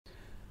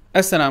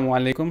Assalamu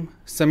alaikum,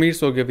 Samir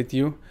Soge with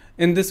you.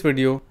 In this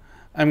video,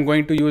 I'm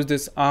going to use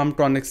this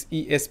Armtronix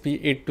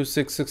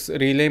ESP8266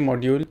 Relay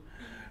Module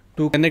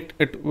to connect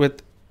it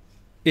with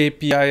a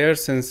PIR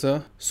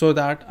sensor so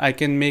that I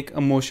can make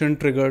a motion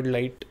triggered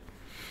light.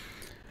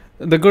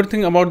 The good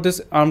thing about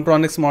this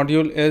Armtronix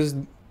module is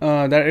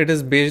that it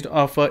is based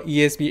off a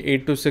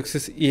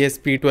ESP8266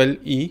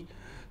 ESP12E.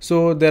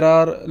 So there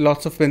are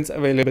lots of pins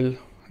available.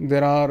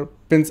 There are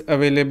pins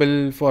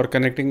available for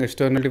connecting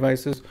external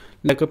devices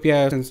like a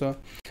PIR sensor.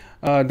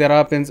 There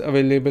are pins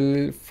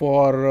available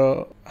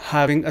for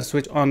having a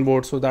switch on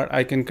board so that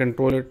I can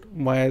control it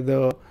via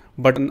the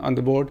button on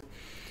the board.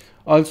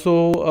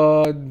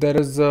 Also, there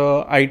is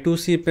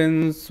I2C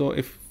pins. So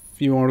if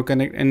you want to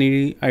connect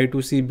any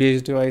I2C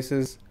based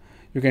devices,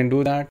 you can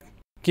do that.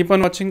 Keep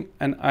on watching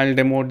and I'll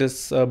demo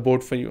this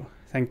board for you.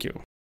 Thank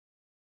you.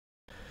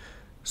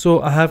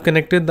 So I have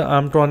connected the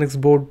Armtronix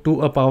board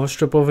to a power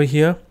strip over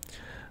here.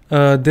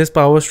 This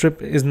power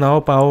strip is now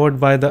powered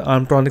by the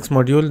Armtronix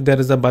module. There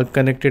is a bulb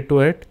connected to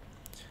it.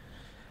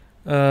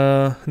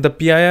 The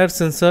PIR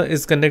sensor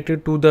is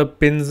connected to the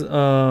pins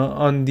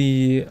on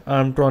the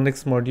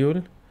Armtronix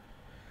module.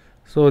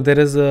 So there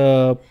is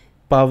a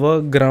power,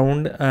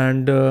 ground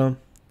and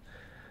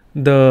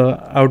the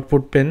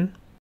output pin.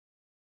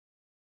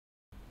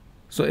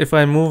 So if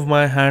I move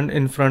my hand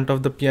in front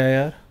of the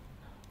PIR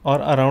or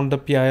around the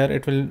PIR,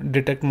 it will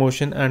detect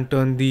motion and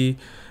turn the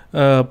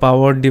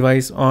powered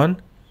device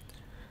on.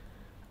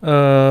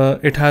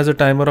 It has a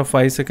timer of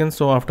 5 seconds,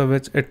 so after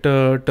which it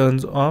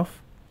turns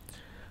off.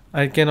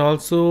 I can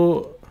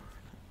also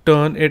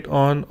turn it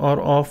on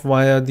or off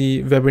via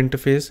the web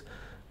interface.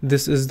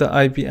 This is the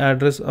IP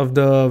address of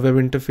the web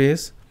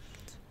interface.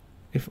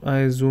 If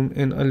I zoom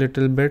in a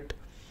little bit,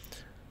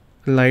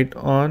 light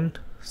on,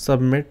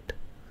 submit.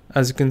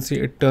 As you can see,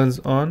 it turns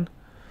on.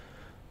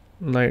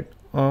 Light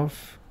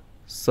off,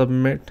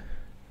 submit,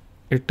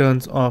 it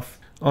turns off.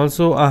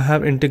 Also, I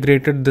have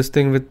integrated this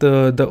thing with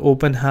the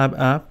Openhab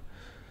app.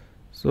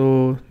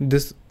 So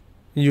this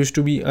used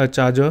to be a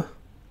charger.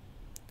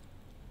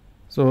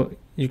 So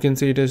you can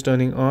see it is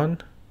turning on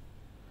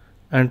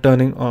and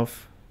turning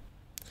off.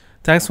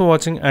 Thanks for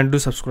watching and do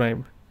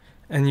subscribe.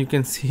 And you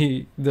can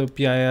see the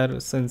PIR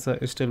sensor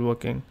is still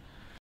working.